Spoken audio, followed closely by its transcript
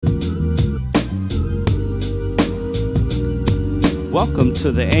Welcome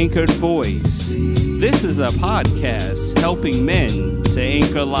to The Anchored Voice. This is a podcast helping men to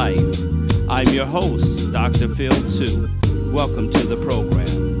anchor life. I'm your host, Dr. Phil 2. Welcome to the program.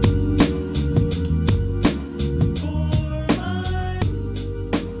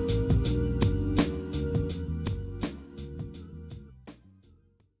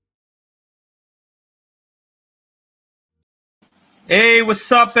 Hey, what's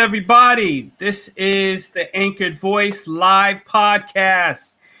up, everybody? This is the Anchored Voice live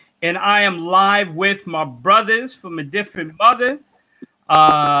podcast, and I am live with my brothers from a different mother.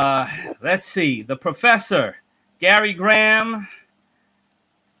 Let's see, the professor, Garry Graham,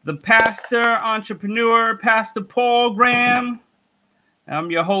 the pastor, entrepreneur, Pastor Paul Graham. I'm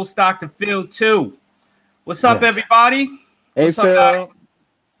your host, Dr. Phil 2. What's up, everybody? Hey, what's Phil. up,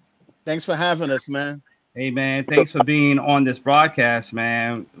 Thanks for having us, man. Hey man, thanks for being on this broadcast,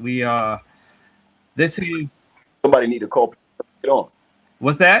 man. This is somebody need to call get on.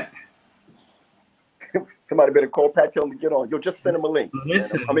 What's that? Somebody better call Pat, tell him to get on. Yo, just send him a link.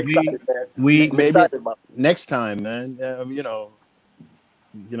 Listen, I'm excited, man. Maybe excited about it. Next time, man.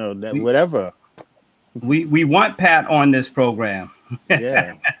 Whatever. We want Pat on this program.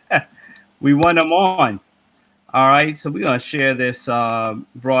 Yeah. We want him on. All right, so we're gonna share this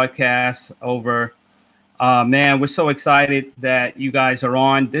broadcast over. Man, we're so excited that you guys are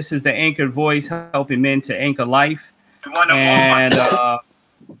on. This is the Anchored Voice, helping men to anchor life. And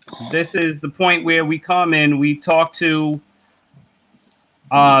this is the point where we come and we talk to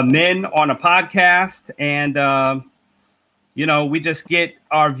men on a podcast. And, we just get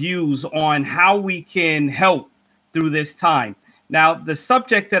our views on how we can help through this time. Now, the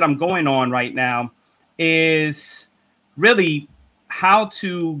subject that I'm going on right now is really how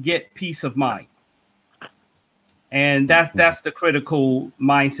to get peace of mind. And that's the critical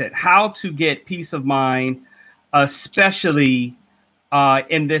mindset, how to get peace of mind, especially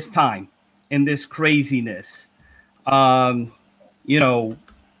in this time, in this craziness. Garry,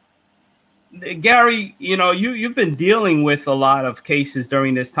 you've been dealing with a lot of cases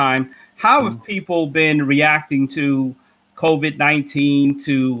during this time. How have people been reacting to COVID-19,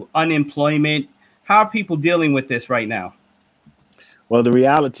 to unemployment? How are people dealing with this right now? Well, the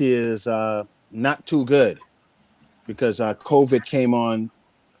reality is not too good. Because COVID came on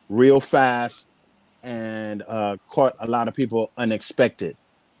real fast and caught a lot of people unexpected.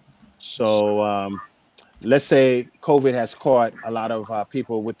 So let's say COVID has caught a lot of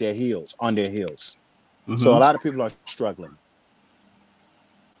people with their heels, on their heels. Mm-hmm. So a lot of people are struggling.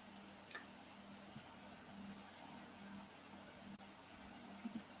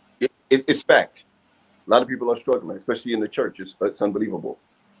 It's fact. A lot of people are struggling, especially in the church. It's unbelievable.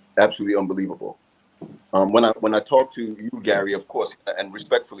 Absolutely unbelievable. When I talk to you, Garry, of course, and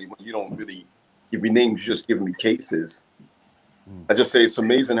respectfully, when you don't really give me names, you just give me cases. I just say it's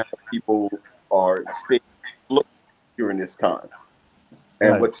amazing how people are staying afloat during this time.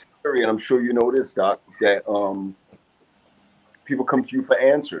 And right. What's scary, and I'm sure you know this, Doc, that people come to you for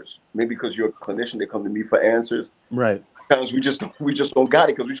answers. Maybe because you're a clinician, they come to me for answers. Right. Sometimes we just don't got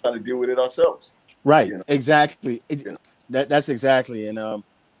it because we're trying to deal with it ourselves. Right. Exactly. That's exactly. And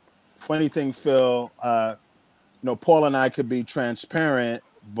funny thing, Phil, Paul and I could be transparent,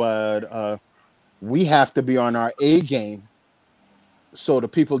 but we have to be on our A game. So the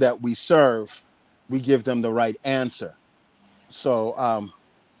people that we serve, we give them the right answer. So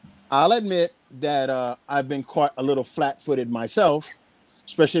I'll admit that I've been caught a little flat-footed myself,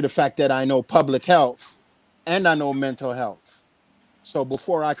 especially the fact that I know public health and I know mental health. So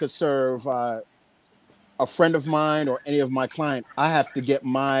before I could serve a friend of mine or any of my client, I have to get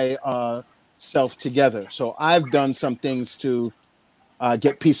my self together. So I've done some things to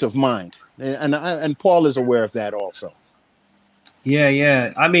get peace of mind, and Paul is aware of that also.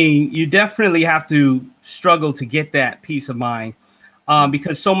 Yeah. I mean, you definitely have to struggle to get that peace of mind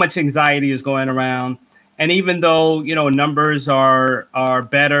because so much anxiety is going around, and even though numbers are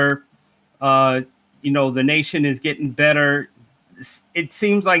better, the nation is getting better. It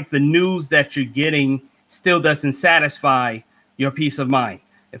seems like the news that you're getting still doesn't satisfy your peace of mind.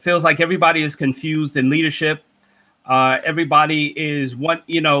 It feels like everybody is confused in leadership. Everybody is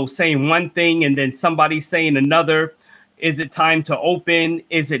saying one thing and then somebody saying another. Is it time to open?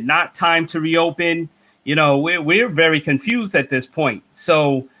 Is it not time to reopen? We're very confused at this point.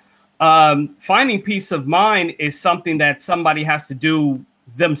 So finding peace of mind is something that somebody has to do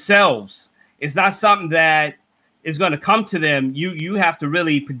themselves. It's not something that is going to come to them. You have to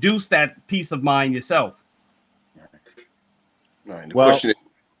really produce that peace of mind yourself. Right. The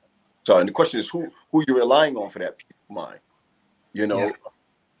question is who you're relying on for that peace of mind.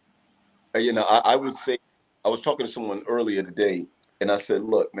 I would say I was talking to someone earlier today and I said,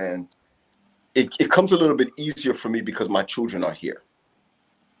 look, man, it comes a little bit easier for me because my children are here.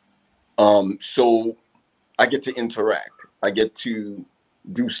 So I get to interact. I get to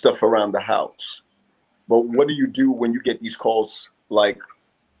do stuff around the house. But what do you do when you get these calls? Like,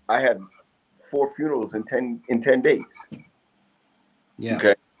 I had 4 funerals in 10 days. Yeah.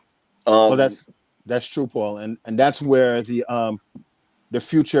 Okay. Well, that's true, Paul, and that's where the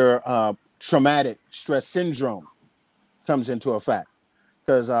future traumatic stress syndrome comes into effect.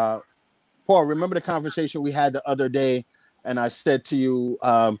 Because Paul, remember the conversation we had the other day, and I said to you,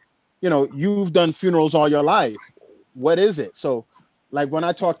 you've done funerals all your life. What is it? So, like when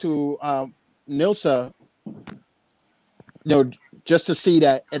I talked to Nilsa, just to see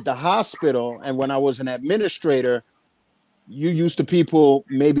that at the hospital, and when I was an administrator, you used to people,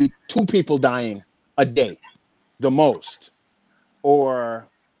 maybe 2 people dying a day, the most,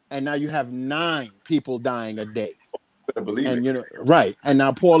 and now you have 9 people dying a day. I believe And it. right. And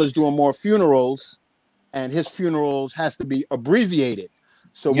now Paul is doing more funerals, and his funerals has to be abbreviated.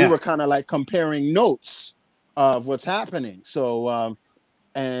 So we were kind of like comparing notes of what's happening. So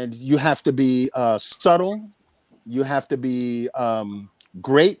and you have to be subtle, you have to be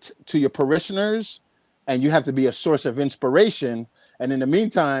great to your parishioners, and you have to be a source of inspiration. And in the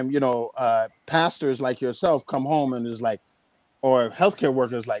meantime, pastors like yourself come home and is like, or healthcare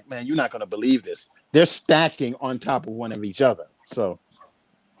workers like, man, you're not going to believe this. They're stacking on top of one of each other. So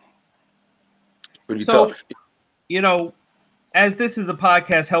pretty tough. As this is a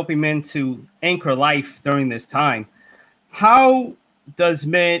podcast helping men to anchor life during this time, how does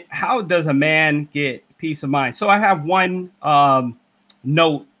a man get peace of mind? So I have one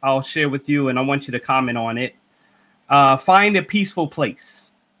note I'll share with you, and I want you to comment on it. Find a peaceful place.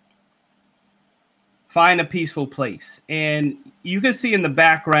 Find a peaceful place. And you can see in the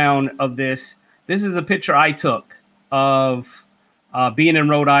background of this is a picture I took of being in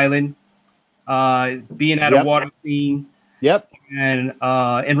Rhode Island, being at a water scene. Yep. And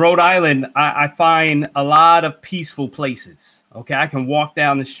in Rhode Island, I find a lot of peaceful places. Okay, I can walk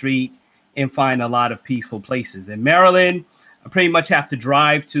down the street and find a lot of peaceful places. In Maryland, I pretty much have to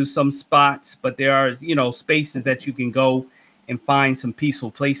drive to some spots, but there are, spaces that you can go and find some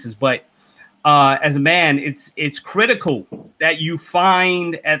peaceful places. But as a man, it's critical that you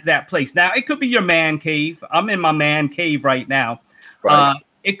find at that place. Now, it could be your man cave. I'm in my man cave right now. Right.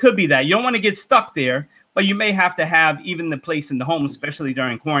 It could be that. You don't want to get stuck there, but you may have to have even the place in the home, especially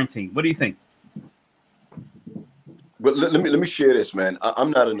during quarantine. What do you think? But let me share this, man. I'm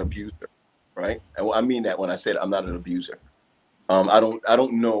not an abuser, right? And I mean that when I said I'm not an abuser. I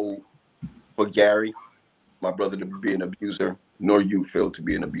don't know for Garry, my brother, to be an abuser, nor you, Phil, to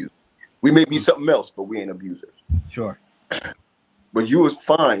be an abuser. We may be something else, but we ain't abusers. Sure. But you will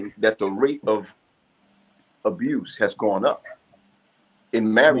find that the rate of abuse has gone up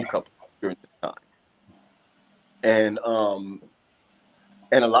in married couples during this time. And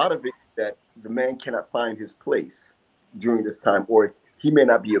a lot of it that the man cannot find his place during this time, or he may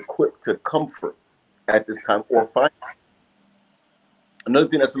not be equipped to comfort at this time or find it. Another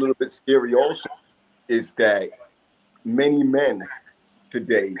thing that's a little bit scary also is that many men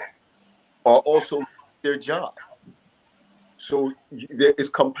today are also their job. So it's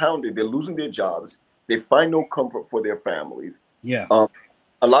compounded. They're losing their jobs. They find no comfort for their families. Yeah.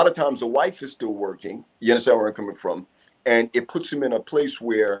 A lot of times the wife is still working. You understand where I'm coming from? And it puts him in a place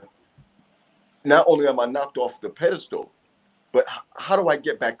where not only am I knocked off the pedestal, but how do I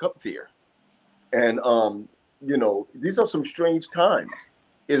get back up there? And, these are some strange times.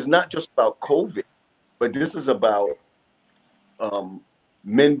 It's not just about COVID, but this is about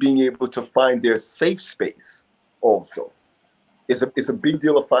men being able to find their safe space also. It's a big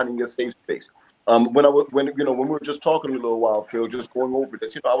deal of finding your safe space. When we were just talking a little while, Phil, just going over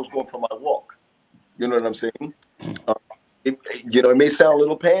this, I was going for my walk. You know what I'm saying? It may sound a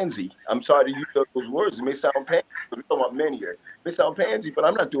little pansy. I'm sorry to use those words. It may sound pansy. We're talking about men here. It may sound pansy, but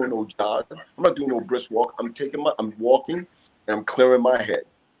I'm not doing no jog. I'm not doing no brisk walk. I'm walking and I'm clearing my head.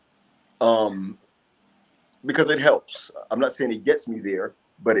 Because it helps. I'm not saying it gets me there,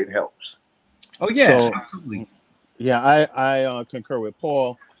 but it helps. Oh yeah, so, absolutely. Yeah, I concur with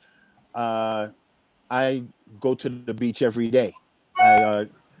Paul. I go to the beach every day. I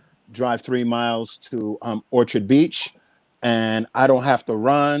drive 3 miles to Orchard Beach, and I don't have to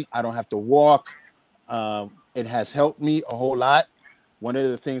run. I don't have to walk. It has helped me a whole lot. One of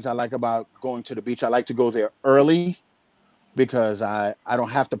the things I like about going to the beach, I like to go there early because I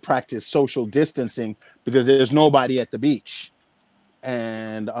don't have to practice social distancing because there's nobody at the beach.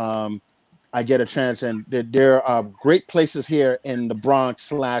 And I get a chance, and there are great places here in the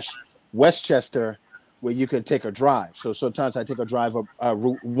Bronx / Westchester where you can take a drive. So sometimes I take a drive up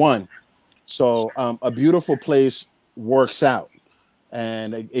Route 1. So a beautiful place works out,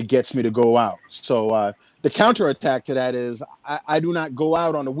 and it gets me to go out. So the counterattack to that is I do not go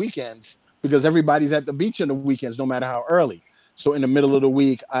out on the weekends because everybody's at the beach on the weekends, no matter how early. So in the middle of the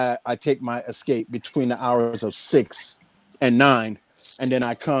week, I take my escape between the hours of 6 and 9, and then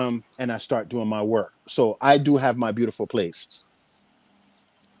I come and I start doing my work. So I do have my beautiful place.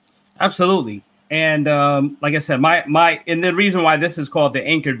 Absolutely. And like I said, and the reason why this is called the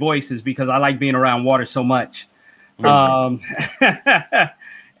anchored voice is because I like being around water so much. And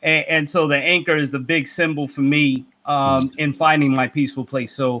so the anchor is the big symbol for me in finding my peaceful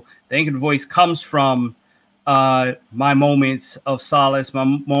place. So the anchored voice comes from my moments of solace, my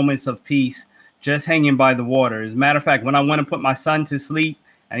moments of peace, just hanging by the water. As a matter of fact, when I want to put my son to sleep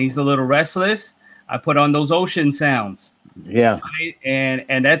and he's a little restless, I put on those ocean sounds. Yeah. Right?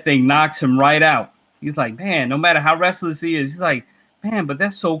 And that thing knocks him right out. He's like, man, no matter how restless he is, he's like, man, but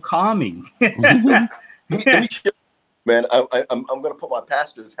that's so calming. Let me share, man, I'm going to put my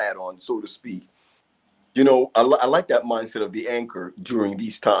pastor's hat on, so to speak. You know, I like that mindset of the anchor during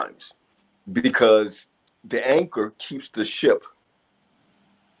these times, because the anchor keeps the ship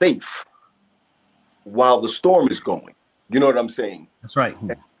safe while the storm is going. You know what I'm saying? That's right.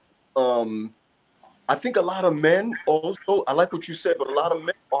 I think a lot of men also, I like what you said, but a lot of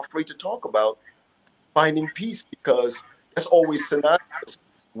men are afraid to talk about finding peace because that's always synonymous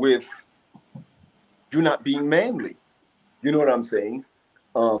with you not being manly. You know what I'm saying?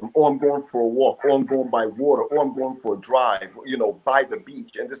 Or I'm going for a walk, or I'm going by water, or I'm going for a drive, you know, by the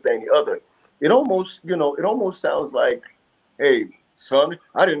beach, and this, that, and the other. It almost sounds like, hey, son,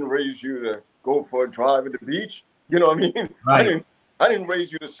 I didn't raise you to go for a drive at the beach. You know what I mean? Right. I didn't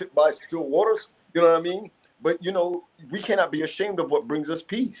raise you to sit by still waters. You know what I mean? But, you know, we cannot be ashamed of what brings us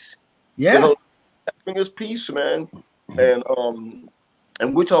peace. Yeah. That brings us peace, man. And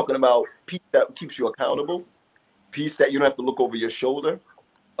we're talking about peace that keeps you accountable, peace that you don't have to look over your shoulder,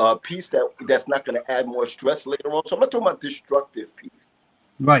 peace that's not going to add more stress later on. So I'm not talking about destructive peace.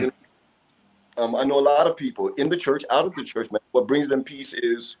 Right. You know? I know a lot of people in the church, out of the church, man, what brings them peace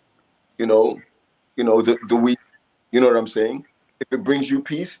is, the weak. You know what I'm saying? If it brings you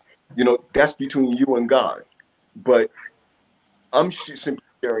peace, you know, that's between you and God. But I'm simply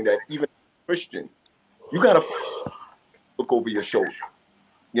sharing that even as a Christian, you got to look over your shoulder.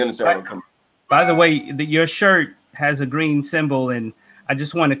 You understand where I'm coming from? By the way, your shirt has a green symbol, and I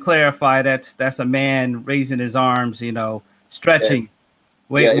just want to clarify that's a man raising his arms, you know, stretching.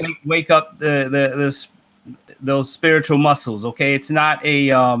 Yes. Wake up those spiritual muscles, okay? It's not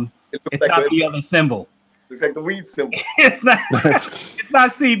the other symbol. It's like the weed symbol. It's not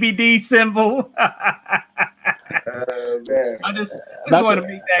CBD symbol. Man. I just want to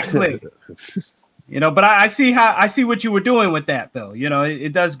make that clear. You know, but I see what you were doing with that, though. You know,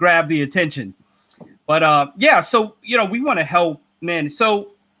 it does grab the attention. But so you know, we want to help men.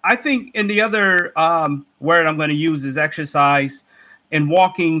 So I think in the other word I'm going to use is exercise, and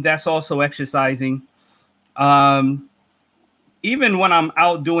walking. That's also exercising. Even when I'm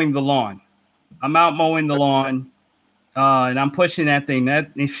out doing the lawn, I'm out mowing the lawn, and I'm pushing that thing.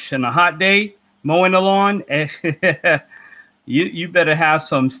 That in a hot day mowing the lawn, you better have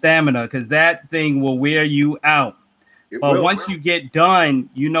some stamina because that thing will wear you out. But once you get done,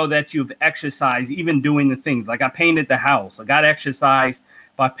 you know that you've exercised, even doing the things. Like I painted the house. I got exercise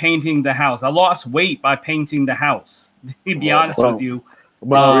by painting the house. I lost weight by painting the house. To be honest with you.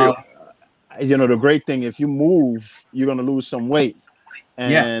 Well, you know, the great thing, if you move, you're going to lose some weight.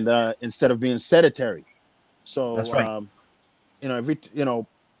 And instead of being sedentary. So, that's right.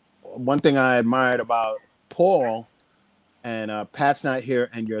 One thing I admired about Paul and Pat's not here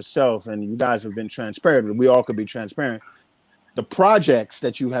and yourself, and you guys have been transparent. We all could be transparent. The projects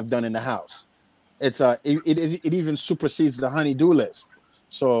that you have done in the house, it even supersedes the honey-do list.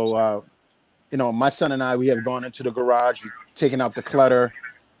 So, my son and I, we have gone into the garage, taken out the clutter,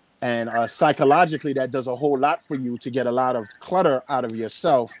 and psychologically, that does a whole lot for you to get a lot of clutter out of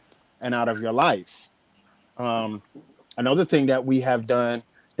yourself and out of your life. Another thing that we have done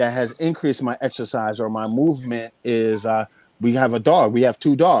that has increased my exercise or my movement is we have a dog. We have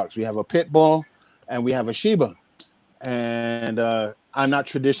two dogs. We have a pit bull and we have a Shiba. And I'm not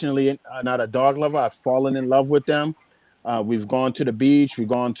traditionally not a dog lover. I've fallen in love with them. We've gone to the beach. We've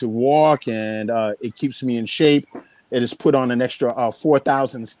gone to walk, and it keeps me in shape. It has put on an extra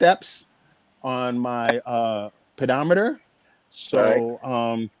 4,000 steps on my pedometer.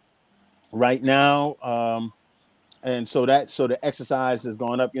 So right now, and so the exercise has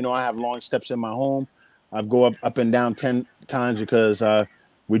gone up. You know, I have long steps in my home. I go up and down 10 times because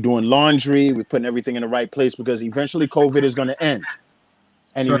We're doing laundry. We're putting everything in the right place because eventually COVID is going to end.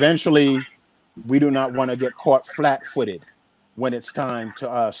 And eventually we do not want to get caught flat-footed when it's time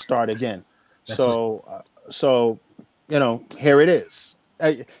to start again. So, here it is.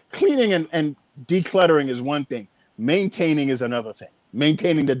 Cleaning and decluttering is one thing. Maintaining is another thing.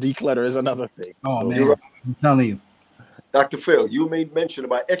 Maintaining the declutter is another thing. Oh, man, I'm telling you. Dr. Phil, you made mention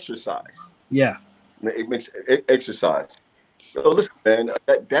about exercise. Yeah. It makes exercise. So listen, man,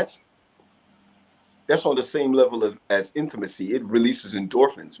 that's on the same level as intimacy. It releases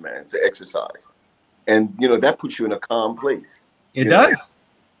endorphins, man, to exercise. And, that puts you in a calm place. It does.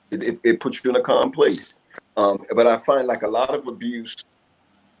 It puts you in a calm place. But I find like a lot of abuse,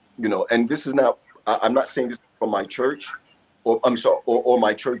 and this is not, I'm not saying this from my church, or I'm sorry, or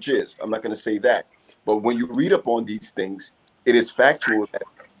my church is. I'm not going to say that. But when you read up on these things, it is factual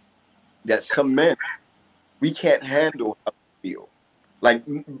that some men, we can't handle how we feel. Like,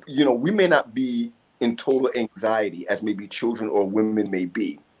 we may not be in total anxiety as maybe children or women may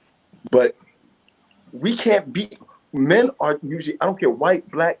be, but we can't be. Men are usually, I don't care, white,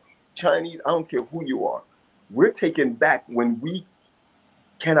 black, Chinese, I don't care who you are. We're taken back when we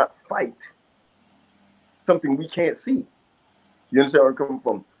cannot fight something we can't see. You understand where I'm coming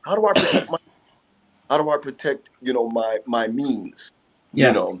from? How do I protect my means?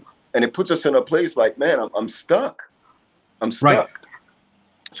 Yeah. And it puts us in a place like, man, I'm stuck. I'm stuck. Right.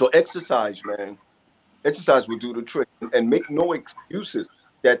 So exercise, man. Exercise will do the trick, and make no excuses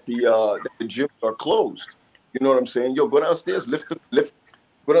that the gyms are closed. You know what I'm saying? Yo, go downstairs, lift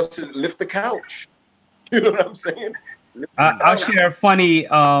the couch. You know what I'm saying? I'll share a funny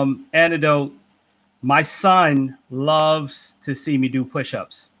anecdote. My son loves to see me do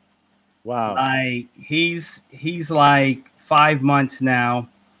push-ups. Wow. Like he's like 5 months now,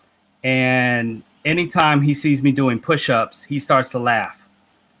 and anytime he sees me doing push-ups, he starts to laugh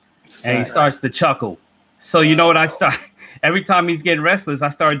and he starts to chuckle. So you know what I start every time he's getting restless, I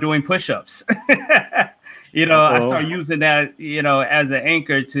start doing push-ups. I start using that, as an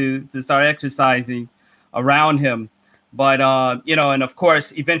anchor to start exercising around him. But, and of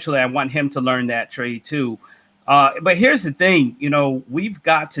course, eventually I want him to learn that trade too. But here's the thing, we've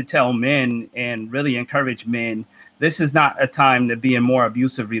got to tell men and really encourage men, this is not a time to be in more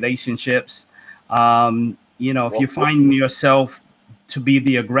abusive relationships. If you're finding yourself to be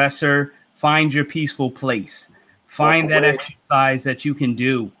the aggressor, find your peaceful place. Find that exercise that you can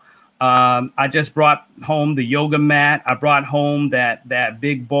do. I just brought home the yoga mat. I brought home that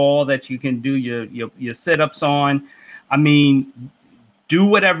big ball that you can do your sit-ups on. I mean, do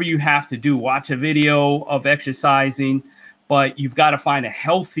whatever you have to do. Watch a video of exercising, but you've got to find a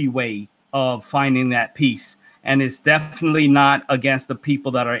healthy way of finding that peace. And it's definitely not against the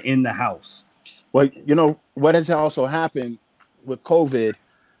people that are in the house. Well, what has also happened with COVID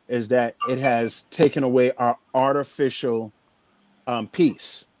is that it has taken away our artificial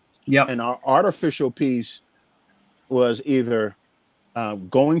peace. Yep. And our artificial peace was either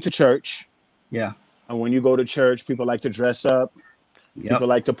going to church. Yeah. And when you go to church, people like to dress up. Yep. People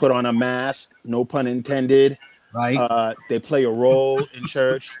like to put on a mask, no pun intended. Right. They play a role in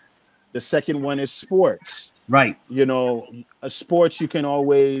church. The second one is sports. Right. Sports you can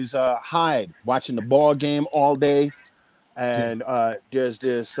always hide, watching the ball game all day. And there's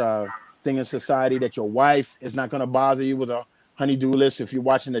this thing in society that your wife is not going to bother you with a honey-do list if you're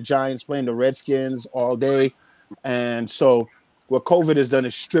watching the Giants playing the Redskins all day. And so what COVID has done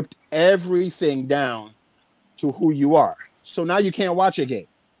is stripped everything down to who you are. So now you can't watch a game.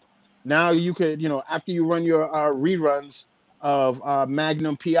 Now you could, after you run your reruns of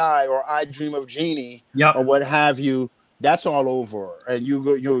Magnum PI or I Dream of Jeannie or what have you, that's all over. And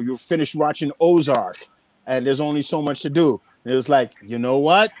you finish watching Ozark and there's only so much to do. And it was like, you know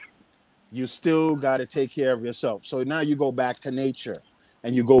what? You still got to take care of yourself. So now you go back to nature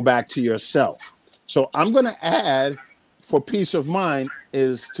and you go back to yourself. So I'm going to add, for peace of mind,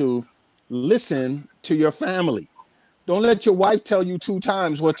 is to listen to your family. Don't let your wife tell you 2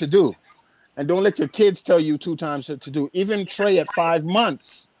 times what to do. And don't let your kids tell you 2 times what to do. Even Trey at 5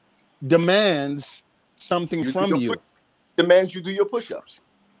 months demands something from you. Demands you do your push-ups.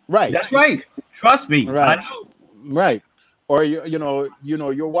 Right. That's right. Trust me. Right. I know. Right. Or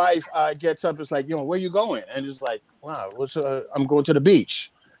your wife gets up. It's like, where you going? And it's like, wow, I'm going to the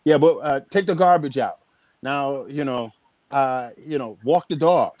beach. Yeah, but take the garbage out. Now, walk the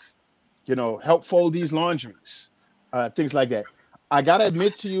dog. Help fold these laundries. Things like that. I gotta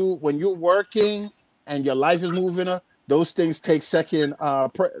admit to you, when you're working and your life is moving up, those things take second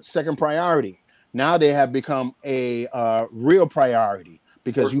priority. Now they have become a real priority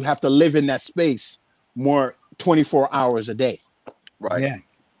because you have to live in that space more 24 hours a day. Right. Yeah.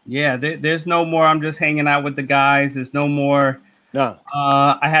 Yeah, there's no more. I'm just hanging out with the guys. There's no more. No.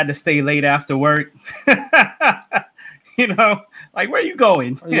 I had to stay late after work. You know, like where are you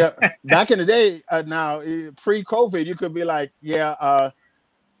going? Yeah. Back in the day, now pre-COVID, you could be like, yeah,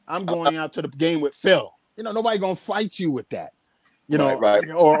 I'm going out to the game with Phil. Nobody gonna fight you with that. Right,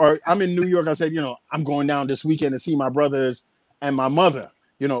 right. Or I'm in New York. I said, I'm going down this weekend to see my brothers and my mother.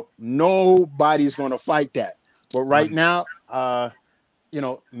 Nobody's gonna fight that. But right now,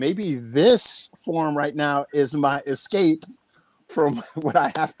 maybe this forum right now is my escape from what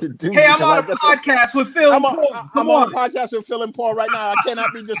I have to do Hey, I'm because on I a get podcast with Phil and Paul. I'm Come on a on. podcast with Phil and Paul right now. I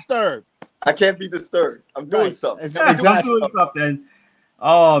cannot be disturbed. I can't be disturbed. I'm doing Right. something. I'm Exactly. doing something.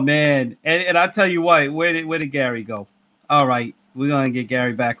 Oh man. And I tell you what, where did Garry go? All right, we're gonna get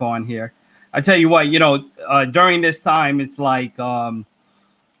Garry back on here. I tell you what, during this time, it's like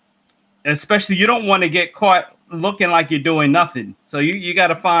especially you don't want to get caught looking like you're doing nothing. So you got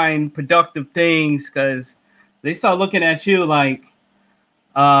to find productive things because they start looking at you like,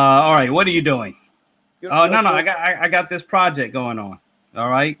 all right, what are you doing? Oh no, Phil, I got this project going on. All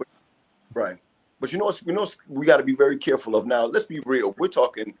right, right. But we got to be very careful of now. Let's be real. We're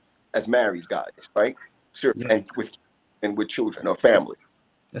talking as married guys, right? Sure, yeah, and with children or family.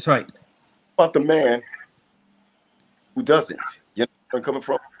 that's right. What about the man who doesn't? You know where I'm coming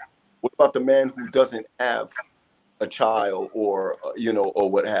from? What about the man who doesn't have a child or or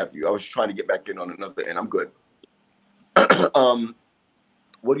what have you? I was trying to get back in on another end. I'm good.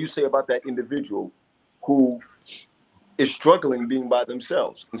 What do you say about that individual who is struggling being by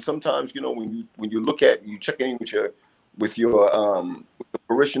themselves? And sometimes, when you look at you check in with your with the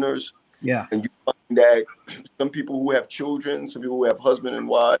parishioners, Yeah, and you find that some people who have children, some people who have husband and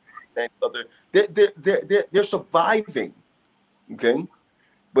wife, and other, they're surviving. Okay,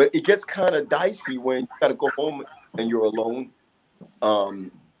 but it gets kind of dicey when you got to go home and you're alone.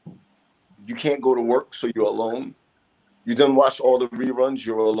 You can't go to work, so you're alone. You done watch all the reruns,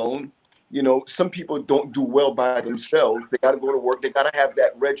 you're alone. Some people don't do well by themselves. They got to go to work. They got to have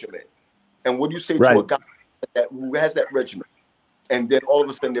that regimen. And what do you say to Right. a guy who has that regimen, and then all of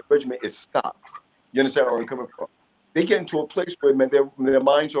a sudden their regimen is stopped? You understand where I'm coming from? They get into a place where, man, their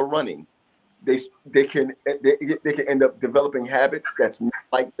minds are running. They can end up developing habits that's not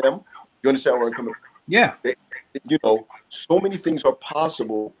like them. You understand where I'm coming from? yeah, So many things are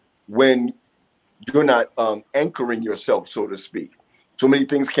possible when you're not anchoring yourself, so to speak. So many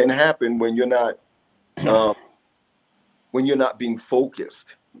things can happen when you're not being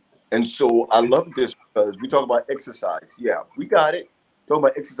focused. And so I love this because we talk about exercise. Yeah, we got it. Talk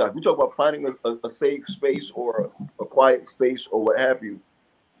about exercise. We talk about finding a safe space or a quiet space or what have you.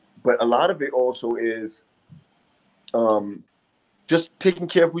 But a lot of it also is just taking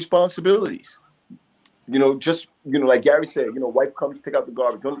care of responsibilities. Like Garry said, wife comes to take out the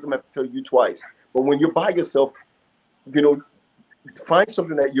garbage. Don't let them have to tell you twice. But when you're by yourself, find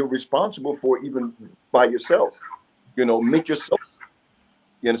something that you're responsible for, even by yourself. Make yourself.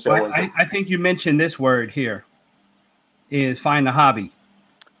 You understand? Well, I think you mentioned this word here is find a hobby.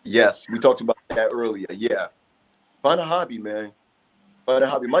 Yes, we talked about that earlier. Yeah, find a hobby, man. Find a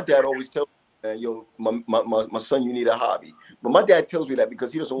hobby. My dad always tells me, man, yo, my son, you need a hobby. But my dad tells me that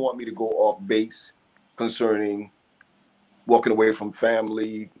because he doesn't want me to go off base concerning walking away from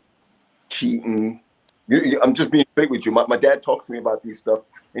family, cheating. I'm just being straight with you. My dad talks to me about these stuff,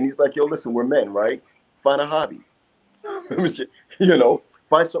 and he's like, yo, listen, we're men, right? Find a hobby.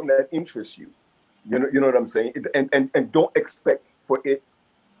 Find something that interests you. You know what I'm saying? And don't expect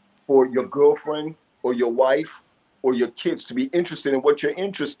for your girlfriend or your wife or your kids to be interested in what you're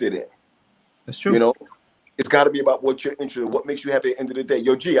interested in. That's true. It's got to be about what you're interested in, what makes you happy at the end of the day.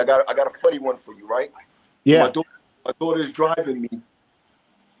 Yo, G, I got a funny one for you, right? Yeah. My daughter is driving me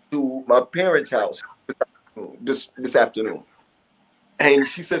to my parents' house this afternoon. And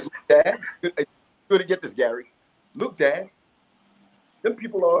she says, look, Dad, you're going to get this, Garry. Look, Dad, them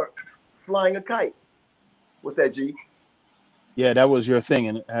people are flying a kite. What's that, G? Yeah, that was your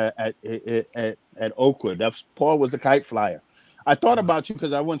thing at Oakwood. Paul was the kite flyer. I thought about you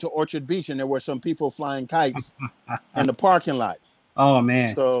because I went to Orchard Beach and there were some people flying kites in the parking lot. Oh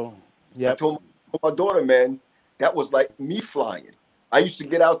man. So yeah, I told my daughter, man, that was like me flying. I used to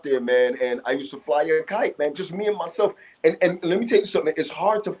get out there, man, and I used to fly a kite, man, just me and myself. And let me tell you something, it's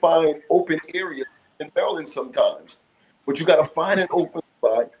hard to find open areas in Maryland sometimes, but you got to find an open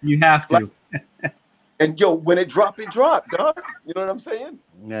spot. You have to. And yo, when it drop, dog. You know what I'm saying?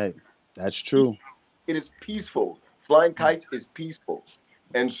 Yeah, that's true. It is peaceful. Flying kites is peaceful.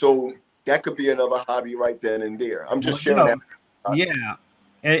 And so that could be another hobby right then and there. I'm just sharing that. Yeah.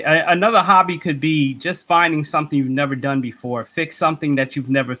 Another hobby could be just finding something you've never done before, fix something that you've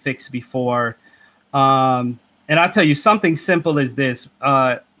never fixed before. And I'll tell you something simple as this.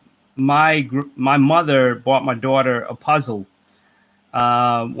 My mother bought my daughter a puzzle,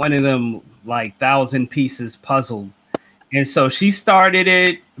 one of them like 1,000 pieces puzzle. And so she started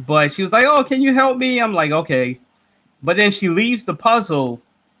it, but she was like, "Oh, can you help me?" I'm like, "Okay." But then she leaves the puzzle,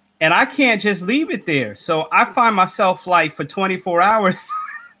 and I can't just leave it there. So I find myself like for 24 hours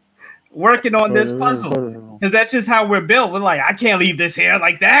working on this puzzle, because that's just how we're built. We're like, I can't leave this here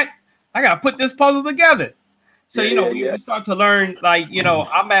like that. I gotta put this puzzle together. So we start to learn, like,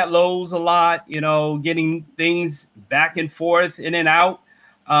 I'm at Lowe's a lot, getting things back and forth, in and out.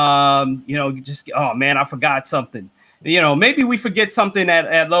 Just, oh man, I forgot something. Maybe we forget something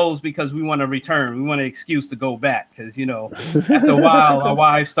at Lowe's because we want to return. We want an excuse to go back because, after a while, our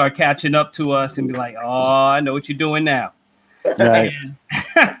wives start catching up to us and be like, "Oh, I know what you're doing now." Right. And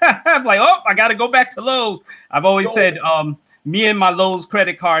I'm like, "Oh, I got to go back to Lowe's." I've always said, me and my Lowe's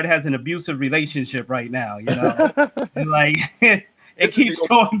credit card has an abusive relationship right now. It's like it keeps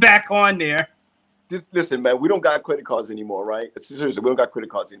going back on there. Listen, man, we don't got credit cards anymore, right? Seriously, we don't got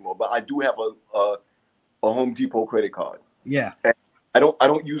credit cards anymore. But I do have a Home Depot credit card. Yeah. And I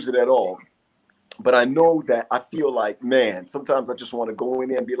don't use it at all. But I know that I feel like, man, sometimes I just want to go in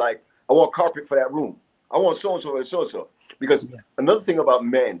there and be like, I want carpet for that room. I want so-and-so and so-and-so. Because another thing about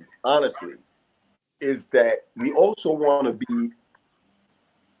men, honestly, is that we also want to be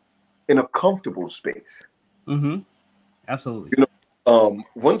in a comfortable space. Mm-hmm. Absolutely.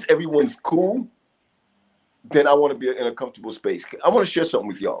 Once everyone's cool, then I want to be in a comfortable space. I want to share something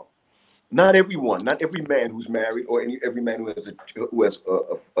with y'all. Not every man who's married, or every man who has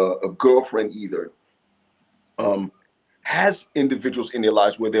a girlfriend either, has individuals in their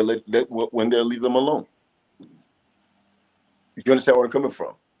lives where when they leave them alone. You understand where I'm coming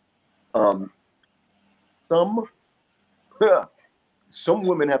from? Some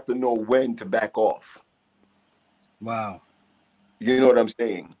women have to know when to back off. Wow. You know what I'm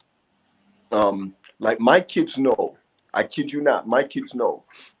saying? Like my kids know, I kid you not, my kids know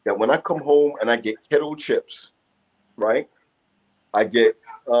that when I come home and I get kettle chips, right? I get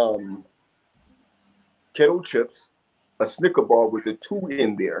kettle chips, a Snicker bar with the 2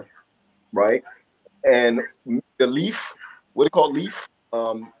 in there, right? And the leaf, what do you call leaf?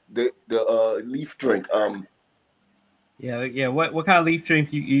 The leaf drink. Yeah. What kind of leaf drink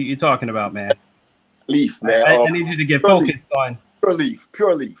you talking about, man? Leaf, man. I need you to get focused on pure leaf.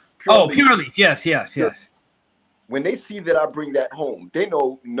 Pure leaf. Yes. When they see that I bring that home, they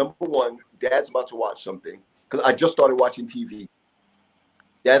know, number one, Dad's about to watch something, because I just started watching TV.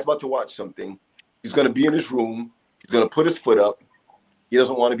 Dad's about to watch something. He's going to be in his room. He's going to put his foot up. He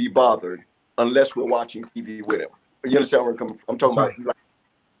doesn't want to be bothered unless we're watching TV with him. You understand where I'm coming from? I'm talking about,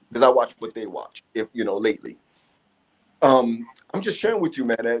 because I watch what they watch, lately. I'm just sharing with you,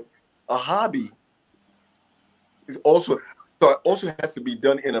 man, that a hobby is also has to be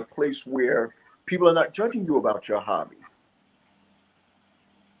done in a place where people are not judging you about your hobby.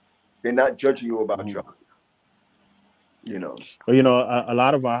 They're not judging you about your hobby. Well, a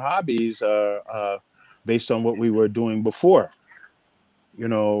lot of our hobbies are based on what we were doing before.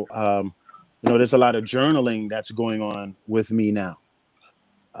 There's a lot of journaling that's going on with me now.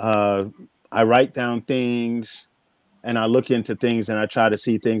 I write down things and I look into things and I try to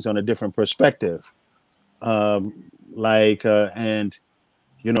see things on a different perspective. I write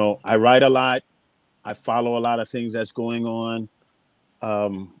a lot. I follow a lot of things that's going on.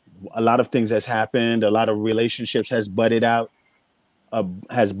 A lot of things that's happened. A lot of relationships has budded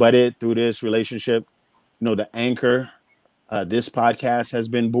through this relationship. The Anchor, this podcast has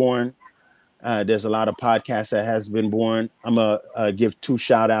been born. There's a lot of podcasts that has been born. I'm going to give 2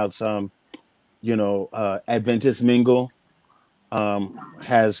 shout outs. Adventist Mingle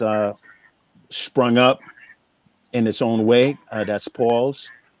has sprung up in its own way. That's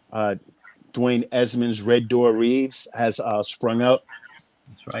Paul's. Dwayne Esmond's Red Door Reads has sprung up.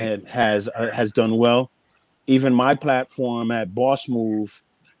 That's right. And has done well. Even my platform at Boss Move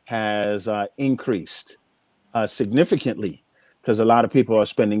has increased significantly because a lot of people are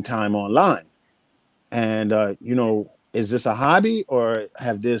spending time online. And, is this a hobby or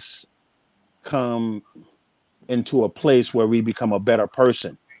have this come into a place where we become a better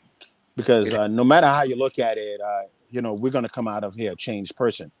person? Because no matter how you look at it, we're going to come out of here a changed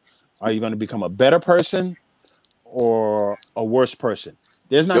person. Are you going to become a better person or a worse person?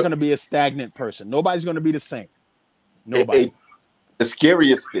 There's not going to be a stagnant person. Nobody's going to be the same. Nobody. The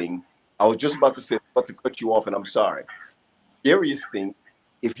scariest thing, I was just about to cut you off, and I'm sorry. Scariest thing,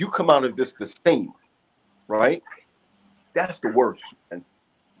 if you come out of this the same, right? That's the worst, man.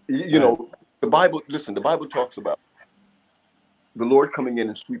 You know, the Bible. Listen, the Bible talks about the Lord coming in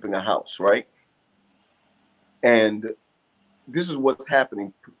and sweeping a house, right? And this is what's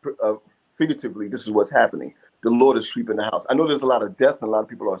happening. Figuratively, this is what's happening. The Lord is sweeping the house. I know there's a lot of deaths and a lot of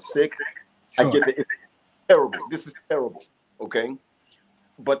people are sick. Sure. I get that. It's terrible. This is terrible. Okay.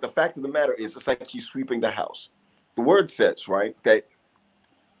 But the fact of the matter is, it's like he's sweeping the house. The word says, right, that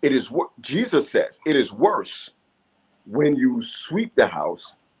it is what Jesus says. It is worse when you sweep the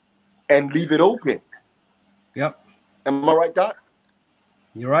house and leave it open. Yep. Am I right, Doc?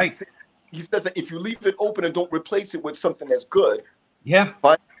 You're right. He says that if you leave it open and don't replace it with something that's good, yeah,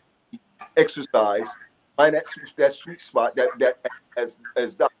 find exercise, find that sweet spot that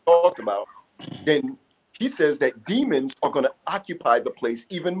as Doc talked about, then he says that demons are going to occupy the place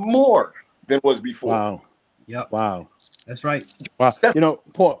even more than was before. Wow. Yep. Wow. That's right. Wow. You know,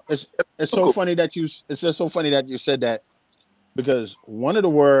 Paul, it's so funny that it's just so funny that you said that, because one of the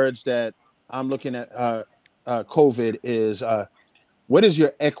words that I'm looking at COVID is what is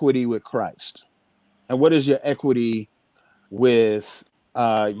your equity with Christ? And what is your equity with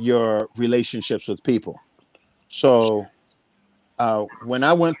your relationships with people? So when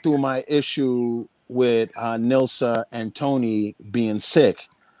I went through my issue with Nilsa and Tony being sick,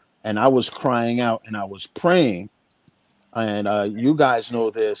 and I was crying out and I was praying, and you guys know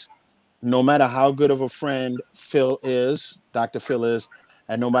this, no matter how good of a friend Dr. Phil is,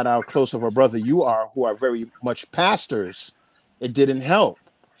 and no matter how close of a brother you are, who are very much pastors, it didn't help.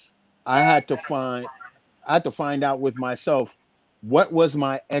 I had to find out with myself, what was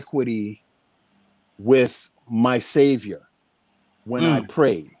my equity with my Savior when I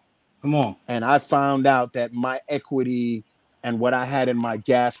prayed. Come on. And I found out that my equity and what I had in my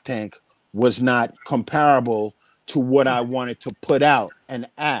gas tank was not comparable to what I wanted to put out and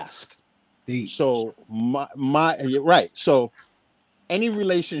ask. So you're right. So any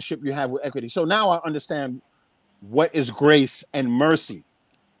relationship you have with equity. So now I understand what is grace and mercy.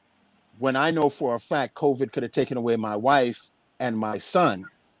 When I know for a fact COVID could have taken away my wife and my son,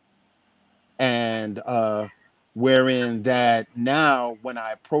 and wherein that now when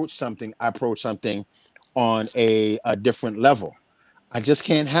I approach something on a different level. I just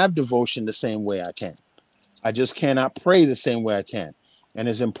can't have devotion the same way I can. I just cannot pray the same way I can. And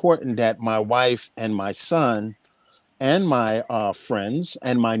it's important that my wife and my son and my friends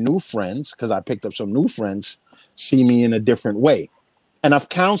and my new friends, because I picked up some new friends, see me in a different way. And I've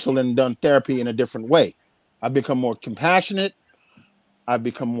counseled and done therapy in a different way. I've become more compassionate. I've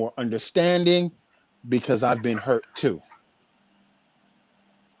become more understanding because I've been hurt too.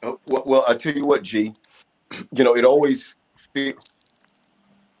 Well, I tell you what, G, you know, it always speak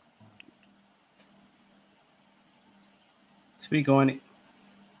on it.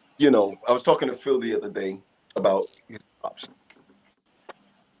 You know, I was talking to Phil the other day about his pops.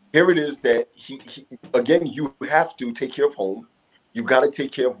 Here it is that he again, you have to take care of home. You got to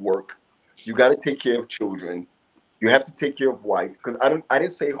take care of work. You got to take care of children. You have to take care of wife. Because I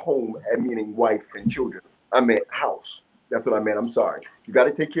didn't say home, meaning wife and children. I meant house. That's what I meant. I'm sorry. You got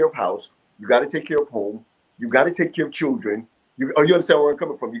to take care of house. You got to take care of home. You got to take care of children. You understand where I'm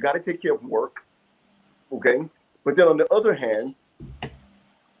coming from? You got to take care of work. Okay. But then on the other hand,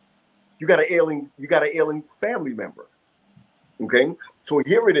 you got an ailing family member. Okay. So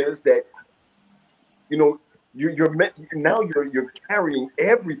here it is that, you know, you're carrying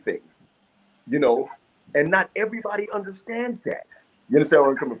everything, you know, and not everybody understands that. You understand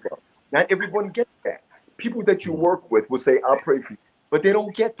where I'm coming from? Not everyone gets that. People that you work with will say, "I'll pray for you," but they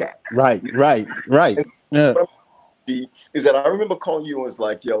don't get that. Right. Yeah. Is that I remember calling you and was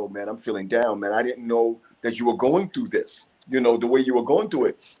like, "Yo, man, I'm feeling down, man. I didn't know that you were going through this, you know, the way you were going through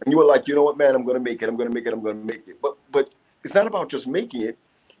it." And you were like, "You know what, man, I'm going to make it. I'm going to make it. I'm going to make it." But it's not about just making it.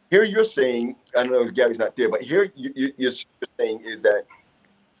 Here you're saying, I don't know if Gary's not there, but here you're saying is that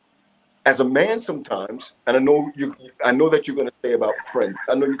as a man sometimes, and I know that you're going to say about friends.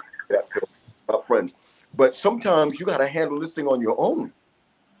 I know you can say that, Phil, about friends. But sometimes you got to handle this thing on your own.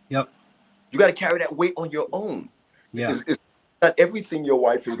 Yep. You got to carry that weight on your own. Yeah. It's not everything your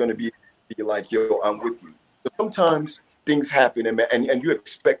wife is going to be like, "Yo, I'm with you." But sometimes things happen and you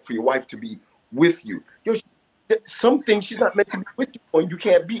expect for your wife to be with you. Yo, some things she's not meant to be with you, and you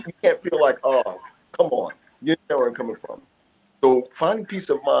can't feel like, "Oh, come on." You know where I'm coming from. So finding peace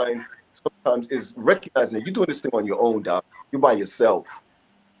of mind sometimes is recognizing that you're doing this thing on your own, Doc. You're by yourself.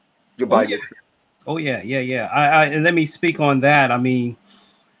 Yourself. Oh yeah. I let me speak on that. I mean,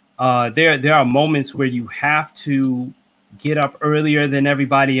 there are moments where you have to get up earlier than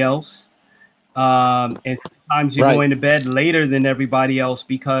everybody else, and sometimes you're going to bed later than everybody else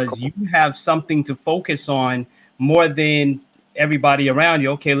because you have something to focus on more than everybody around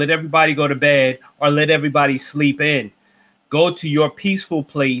you. Okay, let everybody go to bed or let everybody sleep in. Go to your peaceful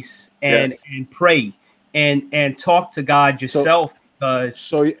place Yes. and pray and talk to God So yourself, because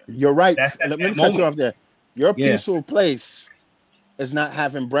so you're right. that's at Let me that cut you moment. off there. Your Yeah, peaceful place is not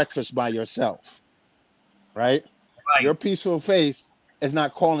having breakfast by yourself, right? right, Your peaceful place is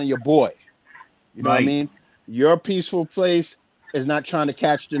not calling your boy. You know what I right. mean? Your peaceful place is not trying to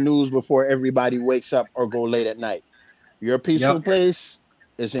catch the news before everybody wakes up or go late at night. Your peaceful Yep, place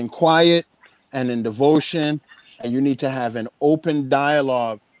is in quiet and in devotion, and you need to have an open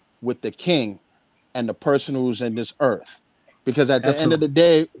dialogue with the king and the person who's in this earth. Because at the end of absolutely. the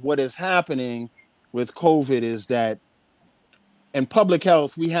day, what is happening with COVID is that in public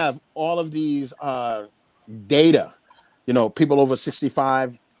health, we have all of these data. You know, people over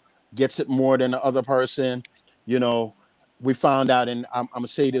 65 gets it more than the other person. You know, we found out in I'm gonna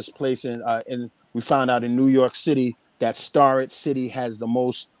say this place in we found out in New York City that Starrett City has the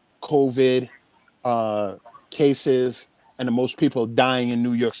most COVID uh, cases and the most people dying in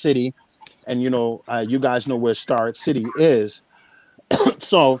New York City. And you guys know where Starrett City is.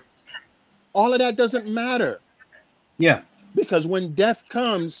 So all of that doesn't matter Yeah, because when death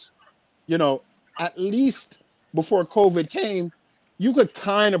comes, you know, at least before COVID came, you could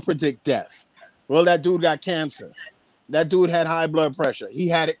kind of predict death. Well, that dude got cancer. That dude had high blood pressure. He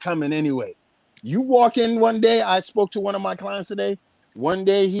had it coming anyway. You walk in one day, I spoke to one of my clients today. One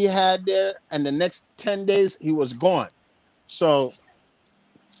day he had there, and the next 10 days he was gone. So,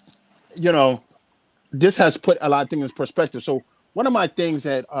 you know, this has put a lot of things in perspective. So, one of my things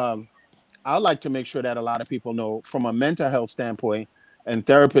that I like to make sure that a lot of people know from a mental health standpoint and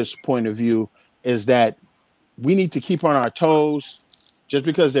therapist point of view is that we need to keep on our toes. Just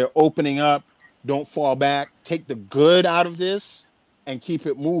because they're opening up, don't fall back. Take the good out of this and keep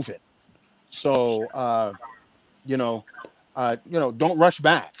it moving. So don't rush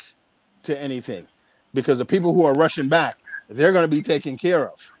back to anything because the people who are rushing back, they're going to be taken care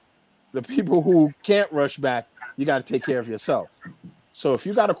of. The people who can't rush back, you got to take care of yourself. So if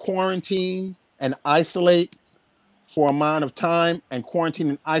you got to quarantine and isolate for a amount of time and quarantine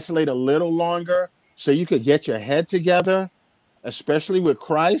and isolate a little longer so you could get your head together, especially with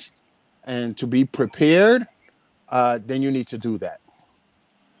Christ, and to be prepared, then you need to do that.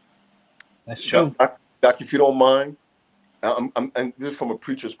 that's Doc, true. Doc, if you don't mind, and this is from a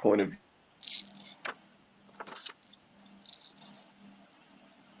preacher's point of view.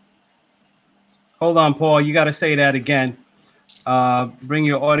 Hold on, Paul. You got to say that again. Bring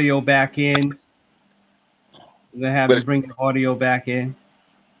your audio back in. We're gonna have you But bring your audio back in.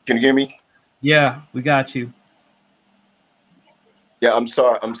 can you hear me? Yeah, we got you. Yeah, I'm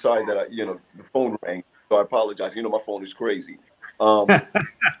sorry. I'm sorry that the phone rang, so I apologize. My phone is crazy. Um,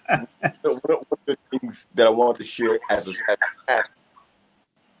 one of the things that I want to share as a pastor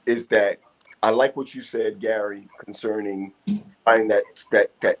is that I like what you said, Gary, concerning finding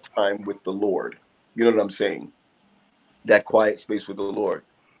that time with the Lord. You know what I'm saying? That quiet space with the Lord.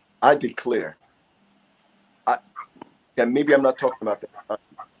 I declare I, that maybe I'm not talking about that time.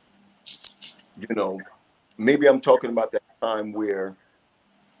 Maybe I'm talking about that time where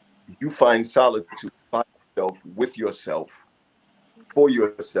you find solitude by yourself, with yourself, for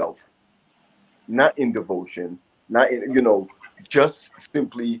yourself, not in devotion, not in, just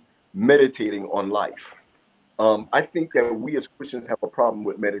simply meditating on life. I think that we as Christians have a problem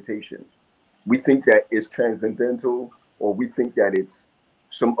with meditation. We think that it's transcendental, or we think that it's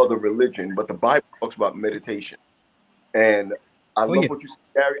some other religion, but the Bible talks about meditation. And I Oh yeah. love what you said,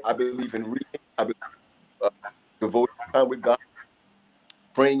 Gary. I believe in reading. I believe devoting time with God,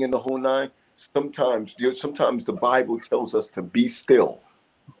 praying in the whole nine. Sometimes the Bible tells us to be still.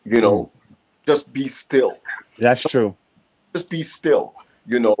 You Mm, know, just be still. that's true. Just be still.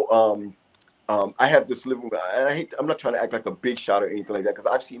 You know, I have this living room, and I'm not trying to act like a big shot or anything like that, because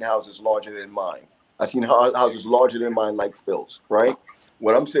I've seen houses larger than mine. I've seen houses larger than mine, like Phil's. Right.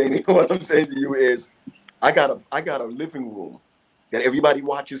 What I'm saying, what I'm saying to you is, I got a living room that everybody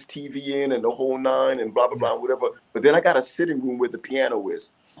watches TV in and the whole nine and blah blah blah and whatever. But then I got a sitting room where the piano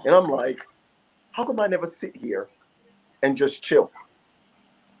is, and I'm like, how come I never sit here and just chill?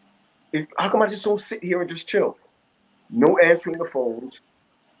 How come I just don't sit here and just chill? No answering the phones.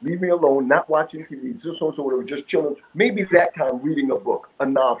 Leave me alone, not watching TV, just so whatever, just chilling. Maybe that time reading a book, a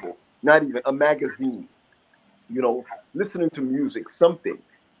novel, not even a magazine, listening to music, something.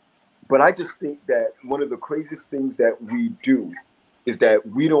 But I just think that one of the craziest things that we do is that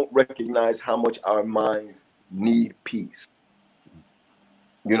we don't recognize how much our minds need peace.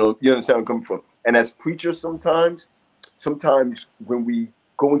 You understand where I'm coming from? And as preachers, sometimes when we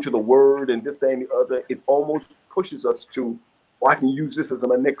go into the word and this, that, and the other, it almost pushes us to or I can use this as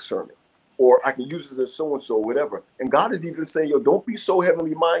my next sermon, or I can use this as so and so, whatever. And God is even saying, yo, don't be so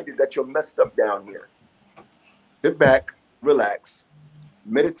heavenly minded that you're messed up down here. Sit back, relax,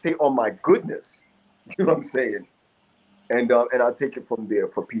 meditate on my goodness. You know what I'm saying? And I'll take it from there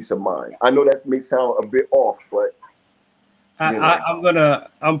for peace of mind. I know that may sound a bit off, but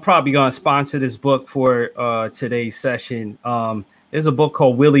I'm probably gonna sponsor this book for today's session. There's a book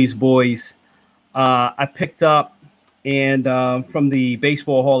called Willie's Boys. I picked up and from the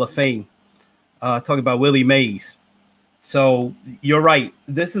Baseball Hall of Fame, talking about Willie Mays. So you're right.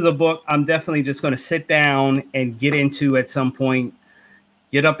 This is a book I'm definitely just going to sit down and get into at some point.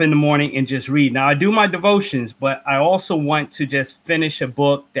 Get up in the morning and just read. Now I do my devotions, but I also want to just finish a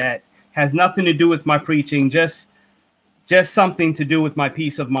book that has nothing to do with my preaching, just something to do with my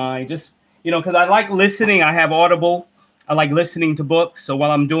peace of mind. Just, because I like listening. I have Audible. I like listening to books. So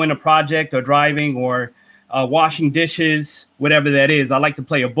while I'm doing a project or driving or washing dishes, whatever that is, I like to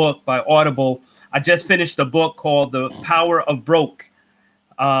play a book by Audible. I just finished a book called The Power of Broke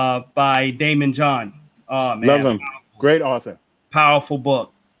by Damon John. Oh, man. Love him. Great author. Powerful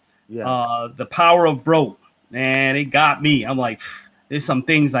book. Yeah. The Power of Broke. Man, it got me. I'm like, there's some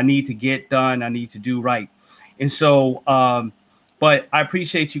things I need to get done. I need to do right. And so, but I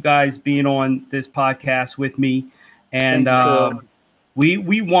appreciate you guys being on this podcast with me. And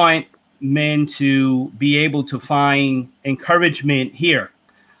we want men to be able to find encouragement here.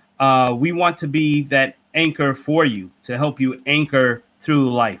 We want to be that anchor for you, to help you anchor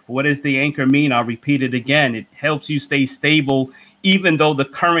through life. What does the anchor mean? I'll repeat it again. It helps you stay stable, even though the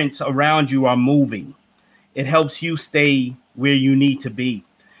currents around you are moving. It helps you stay where you need to be.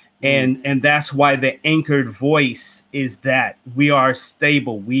 And that's why the anchored voice is that we are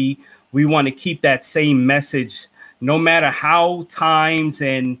stable. We want to keep that same message, no matter how times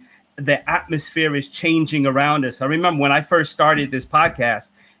and the atmosphere is changing around us. I remember when I first started this podcast,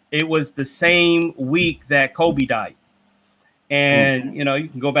 it was the same week that Kobe died. And, you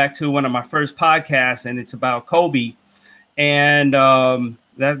can go back to one of my first podcasts and it's about Kobe. And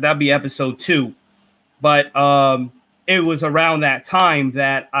that'll be episode 2. But it was around that time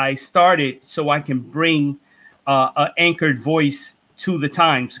that I started so I can bring an anchored voice to the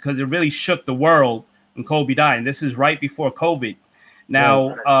times, because it really shook the world when Kobe died. And this is right before COVID.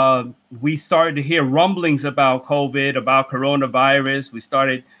 Now, we started to hear rumblings about COVID, about coronavirus. We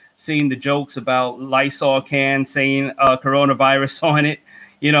started seeing the jokes about Lysol cans saying coronavirus on it.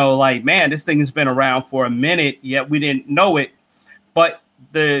 Like, man, this thing has been around for a minute, yet we didn't know it. But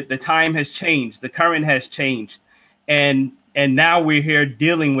the time has changed. The current has changed. And now we're here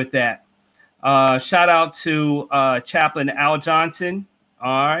dealing with that. Shout out to Chaplain Al Johnson.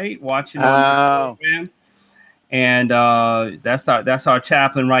 All right, watching on the program. And that's our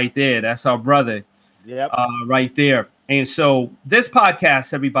chaplain right there. That's our brother. Yep. Right there. And so this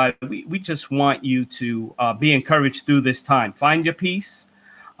podcast, everybody, we just want you to be encouraged through this time. Find your peace.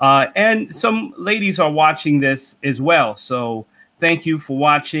 And some ladies are watching this as well. So thank you for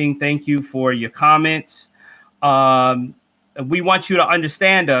watching. Thank you for your comments. We want you to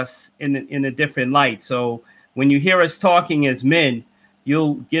understand us in a different light. So when you hear us talking as men,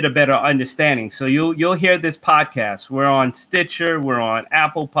 you'll get a better understanding. So you'll hear this podcast. We're on Stitcher, we're on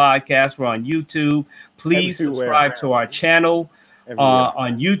Apple Podcasts, we're on YouTube. Please subscribe to our channel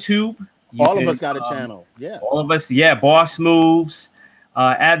on YouTube. All of us got a channel. Yeah. All of us. Yeah. Boss Moves,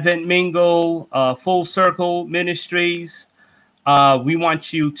 Advent Mingle, Full Circle Ministries. We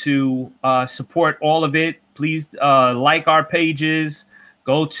want you to support all of it. Please like our pages.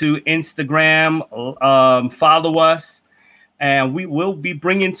 Go to Instagram. Follow us. And we will be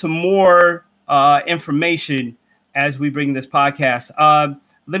bringing some more information as we bring this podcast.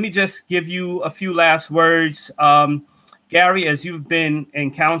 Let me just give you a few last words. Garry, as you've been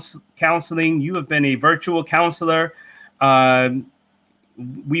in counseling, you have been a virtual counselor.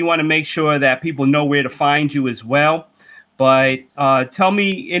 We want to make sure that people know where to find you as well. But tell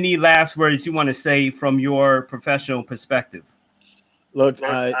me any last words you want to say from your professional perspective. Look,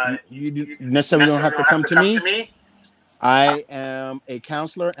 you necessarily don't have to come to me. I am a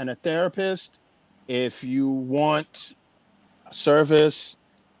counselor and a therapist. If you want service,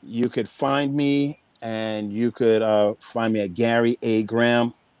 you could find me, and you could find me at Garry A.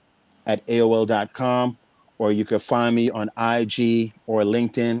 Graham at AOL.com, or you could find me on IG or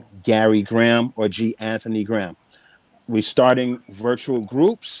LinkedIn, Garry Graham or G. Anthony Graham. We're starting virtual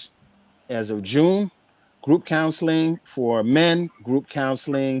groups as of June. Group counseling for men, group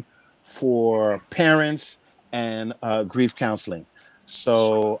counseling for parents, and grief counseling.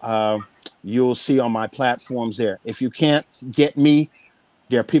 So you'll see on my platforms there. If you can't get me,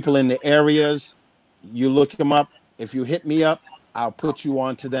 there are people in the areas. You look them up. If you hit me up, I'll put you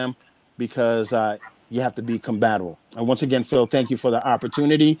on to them because you have to be compatible. And once again, Phil, thank you for the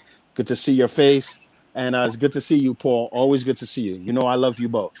opportunity. Good to see your face. And it's good to see you, Paul. Always good to see you. You know I love you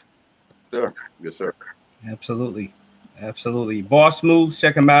both. Sir. Yes, sir. Absolutely. Absolutely. Boss Moves,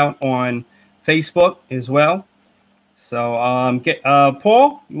 check him out on Facebook as well. So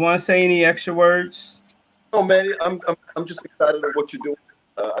Paul, you want to say any extra words? No, man, I'm just excited at what you're doing.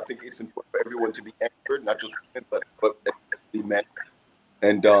 I think it's important for everyone to be anchored, not just women, but be men.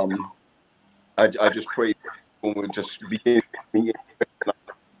 And I just pray when we just begin to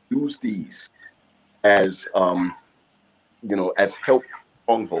use these as as help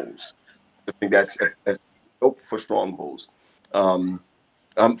strongholds. I think that's as help for strongholds.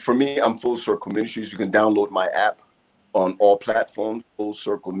 For me, I'm Full Circle Ministries. You can download my app on all platforms, Full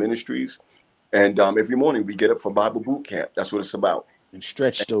Circle Ministries. And every morning we get up for Bible boot camp. That's what it's about. And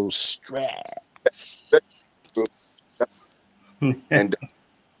stretch those straps. And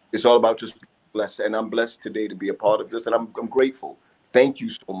it's all about just being blessed. And I'm blessed today to be a part of this. And I'm grateful. Thank you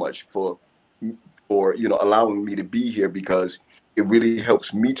so much for allowing me to be here, because it really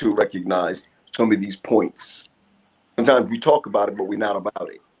helps me to recognize some of these points. Sometimes we talk about it, but we're not about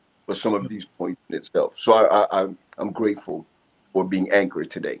it. But some of these points in itself. So I'm grateful for being anchored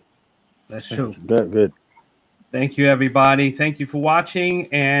today. That's true. Good. Thank you, everybody. Thank you for watching.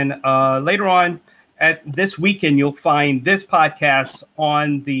 And later on at this weekend, you'll find this podcast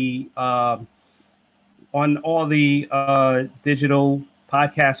on the on all the digital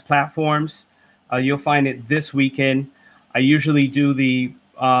podcast platforms. You'll find it this weekend. I usually do the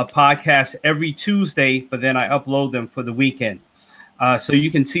podcast every Tuesday, but then I upload them for the weekend. So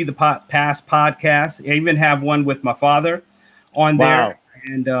you can see the past podcasts. I even have one with my father on there.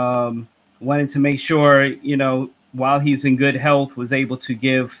 And wanted to make sure, while he's in good health, was able to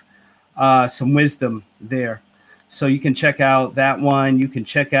give some wisdom there. So you can check out that one. You can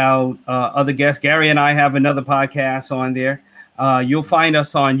check out other guests. Garry and I have another podcast on there. You'll find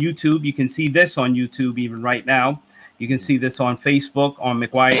us on YouTube. You can see this on YouTube even right now. You can see this on Facebook, on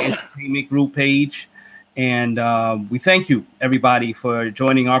McGuire Entertainment Group page. And we thank you, everybody, for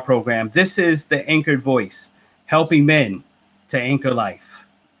joining our program. This is The Anchored Voice, helping men to anchor life.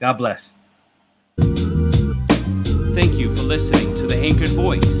 God bless. Thank you for listening to The Anchored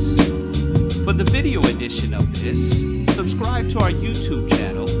Voice. For the video edition of this, subscribe to our YouTube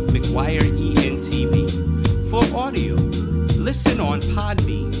channel, McGuire ENTV. For audio, listen on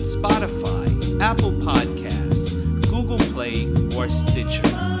Podbean, Spotify, Apple Podcasts, Google Play, or Stitcher.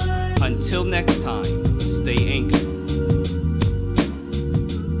 Until next time, stay anchored.